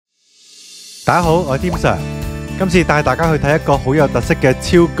大家好，我係 Tim Sir， 今次帶大家去睇一個好有特色嘅超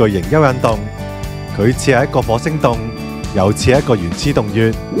巨型蚯蚓洞。佢似係一個火星洞，又似係一個原始洞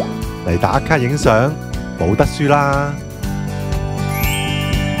穴。嚟打卡影相，冇得輸啦！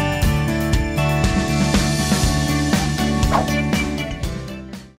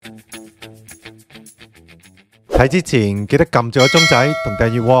睇之前記得撳住個鐘仔同訂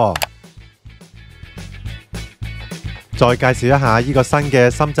閱喎。再介紹一下呢個新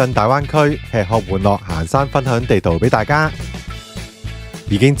嘅深圳大灣區吃喝玩樂行山分享地圖俾大家。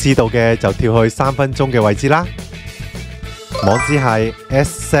已經知道嘅就跳去3分鐘嘅位置啦。網址係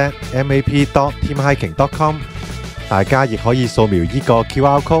szmap.timhiking.com， 大家亦可以掃描呢個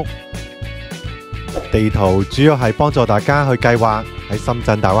QR code。地圖主要係幫助大家去計劃喺深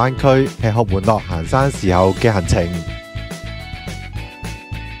圳大灣區吃喝玩樂行山時候嘅行程。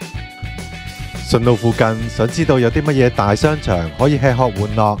順路附近想知道有啲乜嘢大商場可以吃喝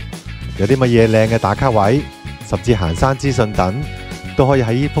玩樂，有啲乜嘢靚嘅打卡位，甚至行山資訊等，都可以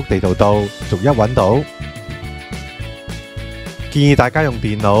喺呢幅地圖度逐一揾到。建議大家用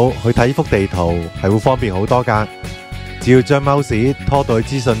電腦去睇呢幅地圖係會方便好多㗎，只要將 mouse 拖到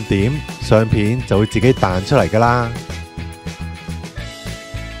去資訊點，相片就會自己彈出嚟㗎啦。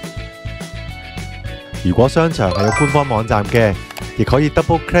如果商場係有官方網站嘅，亦可以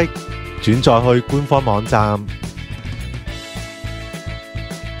double click 轉載去官方網站。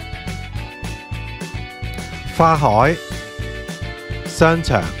花海、商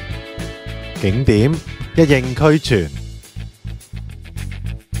場、景點一應俱全。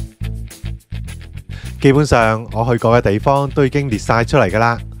基本上我去過嘅地方都已經列晒出嚟㗎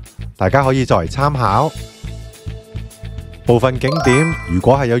啦，大家可以作為參考。部分景點如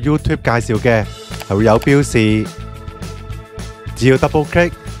果係有 YouTube 介紹嘅，係會有標示，只要 double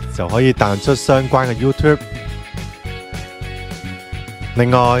click 就可以彈出相關嘅 YouTube。另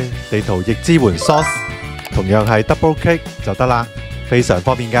外，地圖亦支援 Source， 同樣係 double click 就得啦，非常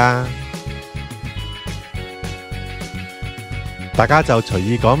方便㗎。大家就隨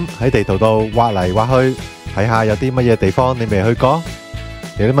意咁喺地圖度畫嚟畫去，睇下有啲乜嘢地方你未去過，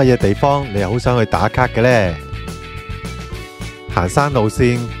有啲乜嘢地方你又好想去打卡嘅呢？行山路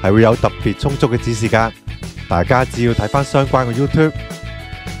線係會有特別充足嘅指示㗎，大家只要睇返相關嘅 YouTube。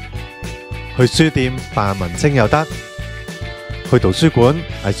去書店扮文青又得，去圖書館、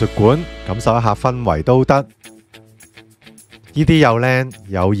藝術館感受一下氛圍都得。呢啲又靚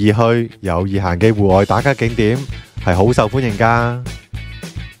又易去又易行嘅戶外打卡景點係好受歡迎㗎。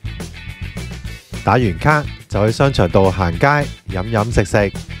打完卡就去商場度行街飲飲食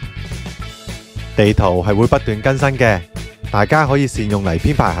食。地圖係會不斷更新嘅，大家可以善用嚟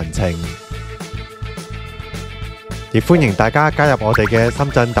編排行程。亦歡迎大家加入我哋嘅深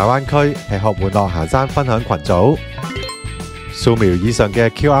圳大灣區吃喝玩樂行山分享群組，掃描以上嘅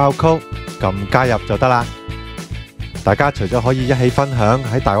QR code， 撳加入就得啦。大家除咗可以一起分享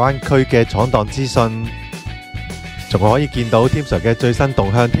喺大灣區嘅闖蕩資訊，仲可以見到 Tim Sir 嘅最新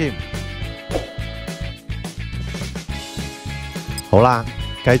動向添。好啦，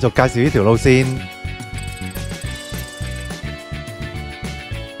繼續介紹呢條路線。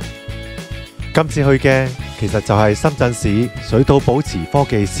今次去嘅其實就係深圳市水土保持科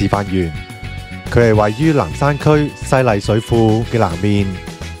技示範園，佢係位於南山區西麗水庫嘅南面。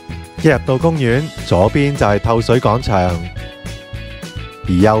一入到公園，左邊就係透水廣場，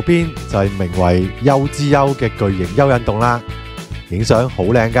而右邊就係名為優之優嘅巨型蚯蚓洞啦，影相好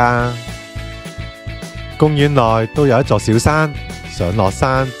靚㗎。公園內都有一座小山，上落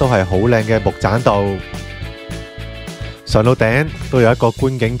山都係好靚嘅木棧道，上到頂都有一個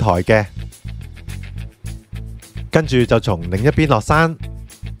觀景台嘅。跟住就從另一邊落山，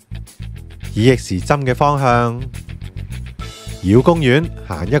以逆時針嘅方向繞公園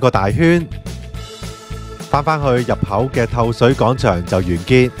行一個大圈，返返去入口嘅透水廣場就完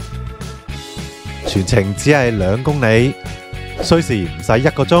結。全程只係2公里，需時唔使1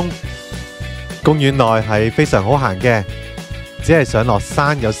個鐘。公園內係非常好行嘅，只係上落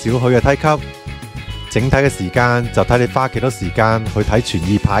山有少許嘅梯級，整體嘅時間就睇你花幾多時間去睇傳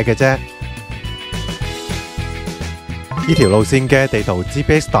意牌嘅啫。呢條路線嘅地圖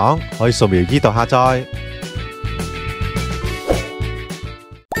GPS 檔可以掃描呢度下載。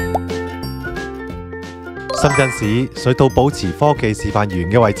深圳市水土保持科技示範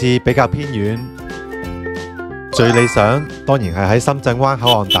園嘅位置比較偏遠，最理想當然係喺深圳灣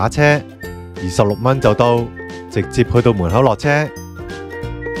口岸打車，26蚊就到，直接去到門口落車。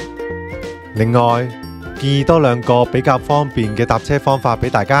另外，建議多2個比較方便嘅搭車方法俾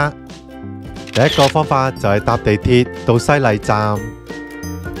大家。第一個方法就係搭地鐵到西麗站，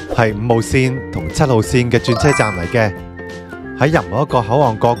係5號線同7號線嘅轉車站嚟嘅，喺任何一個口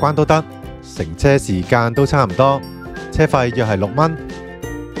岸過關都得，乘車時間都差唔多，車費約係6蚊。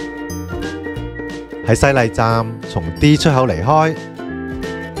喺西麗站從 D 出口離開，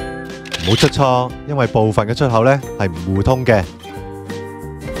唔好出錯，因為部分嘅出口呢係唔互通嘅。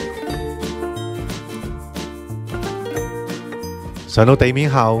上到地面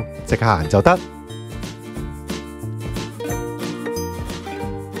後，直行就得。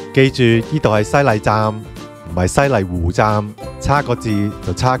記住，呢度係西麗站，唔係西麗湖站，差個字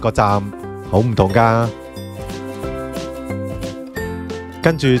就差個站，好唔同㗎。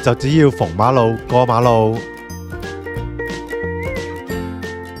跟住就只要逢馬路過馬路，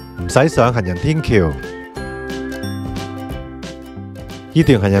唔使上行人天橋。呢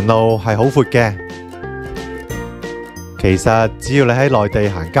段行人路係好闊嘅。其實只要你喺內地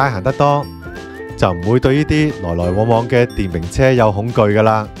行街行得多，就唔會對呢啲來來往往嘅電瓶車有恐懼㗎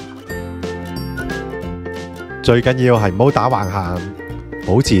喇。最緊要係唔好打橫行，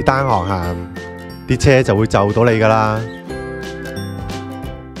保持單行行，啲車就會就到你㗎喇。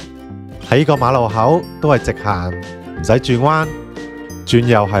喺呢個馬路口都係直行，唔使轉彎，轉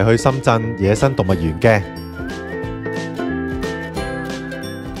右係去深圳野生動物園嘅。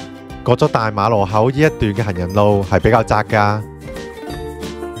過咗大馬路口呢一段嘅行人路係比較窄㗎，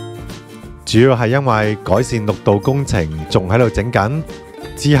主要係因為改善綠道工程仲喺度整緊，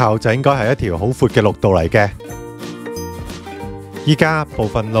之後就應該係一條好闊嘅綠道嚟嘅。依家部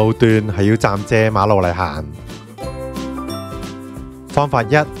分路段係要暫借馬路嚟行。方法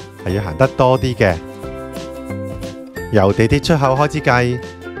一係要行得多啲嘅，由地鐵出口開始計，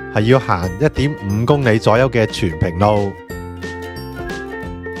係要行1.5公里左右嘅全平路。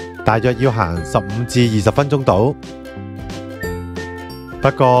大約要行15至20分鐘到，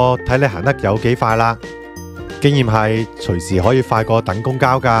不過睇你行得有幾快啦。經驗係隨時可以快過等公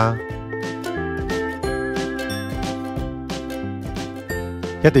交㗎。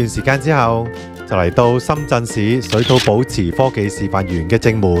一段時間之後，就嚟到深圳市水土保持科技示範園嘅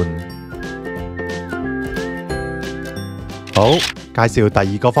正門。好，介紹第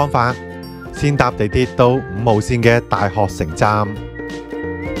二個方法，先搭地鐵到5號線嘅大學城站。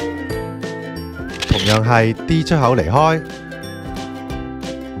同樣係 D 出口離開，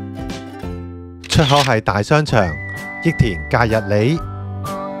出口係大商場益田假日里，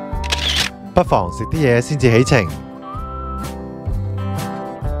不妨食啲嘢先至起程。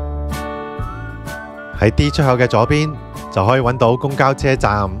喺 D 出口嘅左邊就可以揾到公交車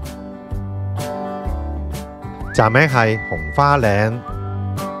站，站名係紅花嶺，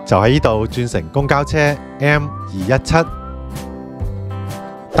就喺呢度轉乘公交車 M217。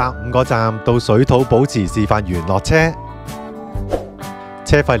搭5個站到水土保持示範園落車，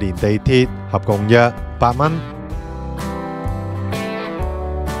車費連地鐵合共約8蚊。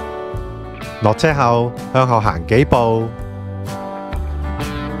落車後向後行幾步，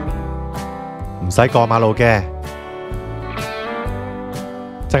唔使過馬路嘅，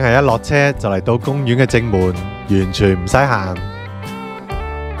真係一落車就嚟到公園嘅正門，完全唔使行。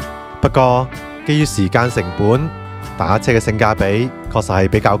不過基於時間成本，打車嘅性價比確實係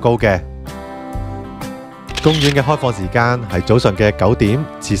比較高嘅。公園嘅開放時間係早上嘅9點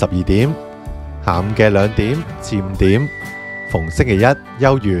至12點，下午嘅2點至5點，逢星期一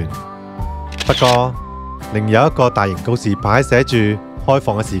休園。不過另有一個大型告示牌寫住開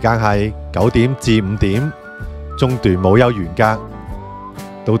放嘅時間係9點至5點，中段冇休園㗎。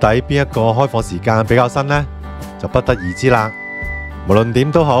到底邊一個開放時間比較新呢？就不得而知啦。無論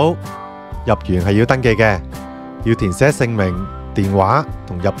點都好，入園係要登記嘅。要填寫姓名、電話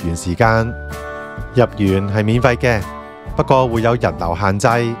同入園時間。入園係免費嘅，不過會有人流限制。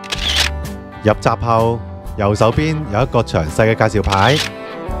入閘後，右手邊有一個詳細嘅介紹牌，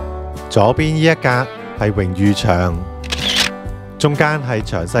左邊呢一格係榮譽牆，中間係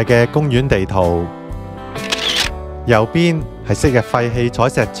詳細嘅公園地圖，右邊係昔日廢棄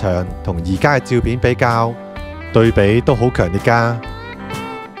採石場同而家嘅照片比較，對比都好強烈㗎。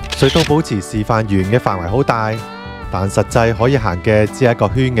水土保持示範園嘅範圍好大，但實際可以行嘅只係一個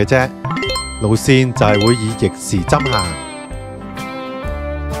圈嘅啫。路線就係會以逆時針行。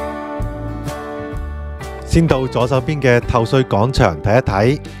先到左手邊嘅透水廣場睇一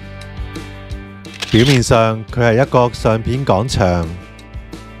睇，表面上佢係一個相片廣場，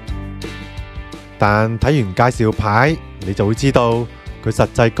但睇完介紹牌，你就會知道佢實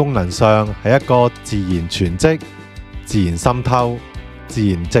際功能上係一個自然全跡、自然滲透、自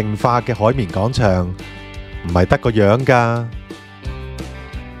然淨化嘅海綿廣場，唔係得個樣㗎。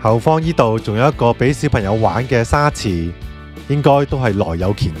後方呢度仲有一個俾小朋友玩嘅沙池，應該都係來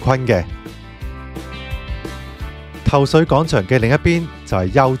有乾坤嘅。透水廣場嘅另一邊就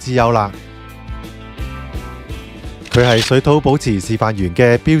係優之優啦，佢係水土保持示範園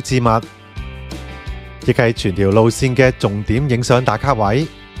嘅標誌物，亦係全條路線嘅重點影相打卡位。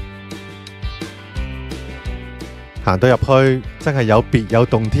行到入去，真係有別有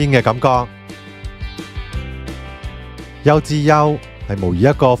洞天嘅感覺。幽之幽係模擬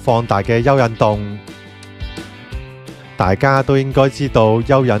一個放大嘅蚯蚓洞，大家都應該知道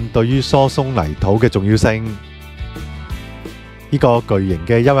蚯蚓對於疏鬆泥土嘅重要性。呢個巨型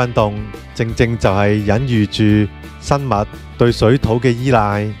嘅蚯蚓洞，正正就係隱喻住生物對水土嘅依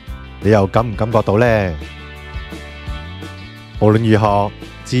賴。你又感唔感覺到呢？無論如何，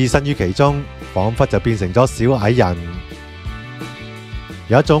置身於其中，仿佛就變成咗小矮人，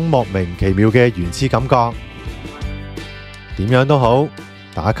有一種莫名其妙嘅原始感覺。點樣都好，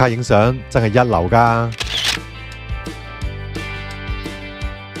打卡影相真係一流㗎。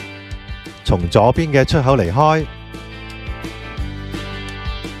從左邊嘅出口離開，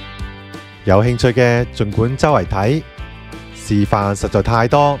有興趣嘅儘管周圍睇，示範實在太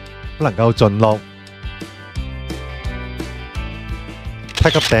多，不能夠盡錄。梯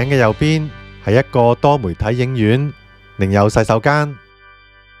級頂嘅右邊係一個多媒體影院，另有洗手間。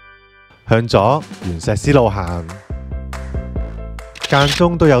向左沿石屎路行，間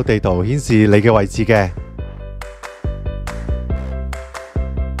中都有地圖顯示你嘅位置嘅。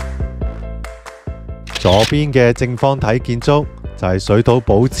左邊嘅正方體建築就係水土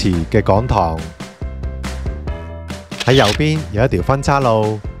保持嘅講堂。喺右邊有一條分岔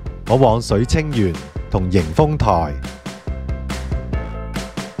路，我往水清園同迎風台。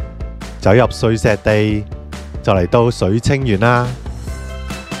走入碎石地，就嚟到水清園啦。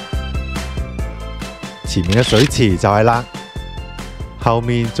前面嘅水池就係啦，後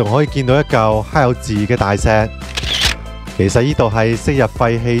面仲可以見到一嚿刻有字嘅大石。其實呢度係昔日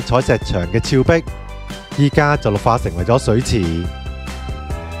廢棄採石場嘅峭壁，依家就綠化成為咗水池。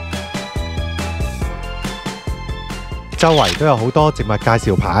周圍都有好多植物介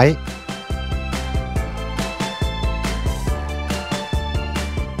紹牌。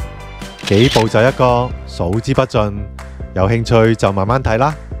幾步就一個，數之不盡。有興趣就慢慢睇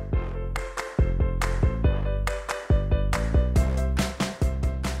啦。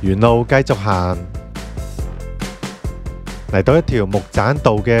沿路繼續行，嚟到一條木棧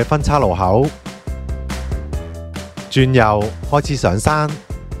道嘅分岔路口，轉右開始上山。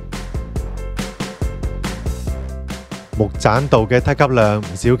木棧道嘅梯級量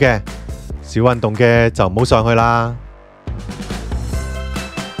唔少嘅，少運動嘅就唔好上去啦。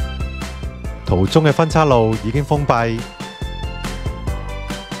途中嘅分岔路已經封閉，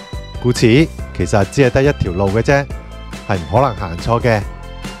故此其實只係得一條路嘅啫，係唔可能行錯嘅。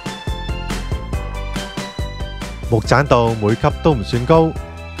木棧道每級都唔算高，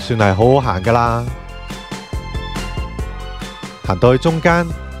算係好好行㗎啦。行到去中間，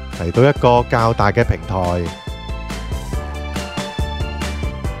嚟到一個較大嘅平台，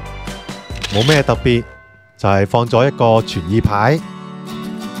冇咩特別，就係放咗一個傳意牌。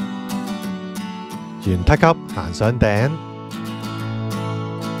沿梯級行上頂，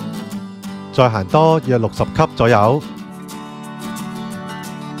再行多約60級左右，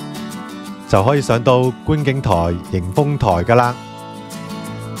就可以上到觀景台、迎風台㗎喇。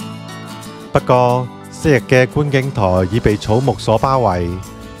不過昔日嘅觀景台已被草木所包圍，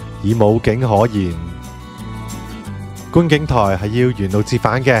已冇景可言。觀景台係要沿路折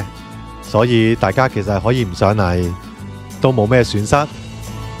返嘅，所以大家其實可以唔上嚟，都冇咩損失。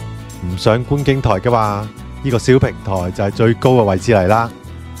唔上觀景台嘅話，呢個小平台就係最高嘅位置嚟啦。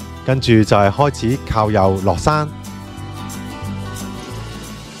跟住就係開始靠右落山，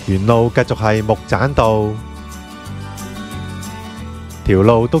沿路繼續係木棧道，條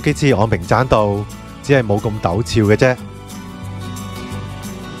路都幾似昂平棧道，只係冇咁陡峭嘅啫。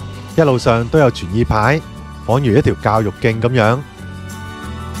一路上都有傳意牌，仿如一條教育徑咁樣。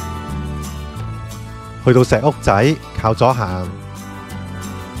去到石屋仔，靠左行。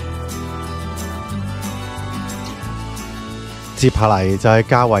接下嚟就係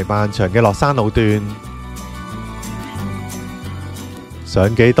較為漫長嘅落山路段，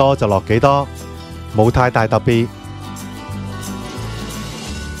上幾多就落幾多，冇太大特別。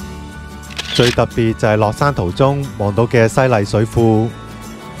最特別就係落山途中望到嘅西麗水庫。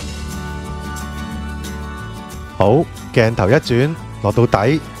好，鏡頭一轉，落到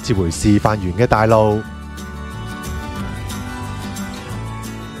底，接回示範園嘅大路。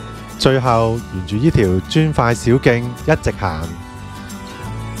最後沿住呢條磚塊小徑一直行，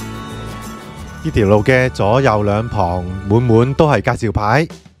呢條路嘅左右兩旁滿都係介紹牌，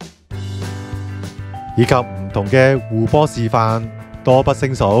以及唔同嘅護坡示範，多不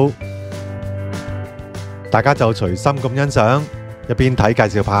勝數。大家就隨心咁欣賞，一邊睇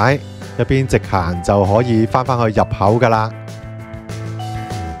介紹牌，一邊直行就可以返返去入口㗎喇。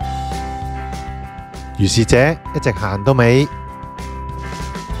如是者一直行到尾，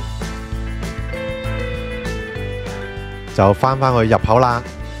就返去入口啦。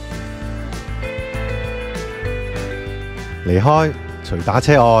離開除打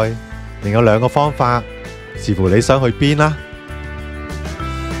車外，另有2個方法，視乎你想去邊啦。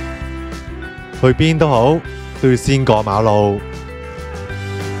去邊都好，都要先過馬路。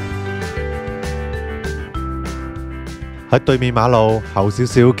喺對面馬路後少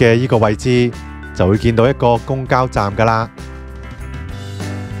少嘅呢個位置，就會見到一個公交站㗎喇。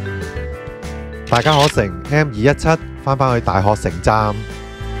大家可乘 M217返去大學城站，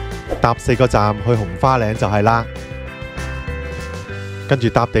搭4個站去紅花嶺就係啦。跟住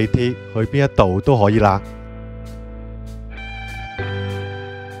搭地鐵去邊一度都可以啦。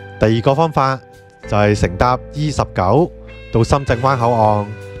第2個方法就係乘搭 E19到深圳灣口岸，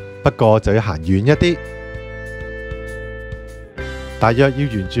不過就要行遠一啲，大約要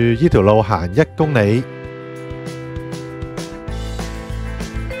沿住呢條路行1公里。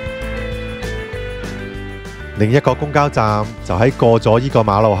另一個公交站就喺過咗呢個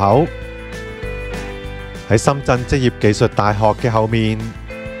馬路口，喺深圳職業技術大學嘅後面，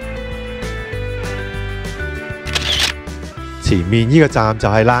前面呢個站就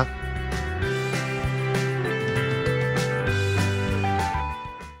係啦。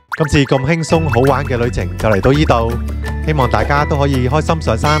今次咁輕鬆好玩嘅旅程就嚟到呢度，希望大家都可以開心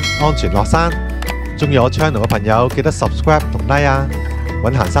上山，安全落山。鍾意我 channel 嘅朋友記得 subscribe 同 like 啊！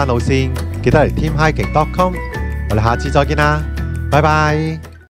搵行山路線記得嚟 TimHiking.com， 我哋下次再見啦，拜拜。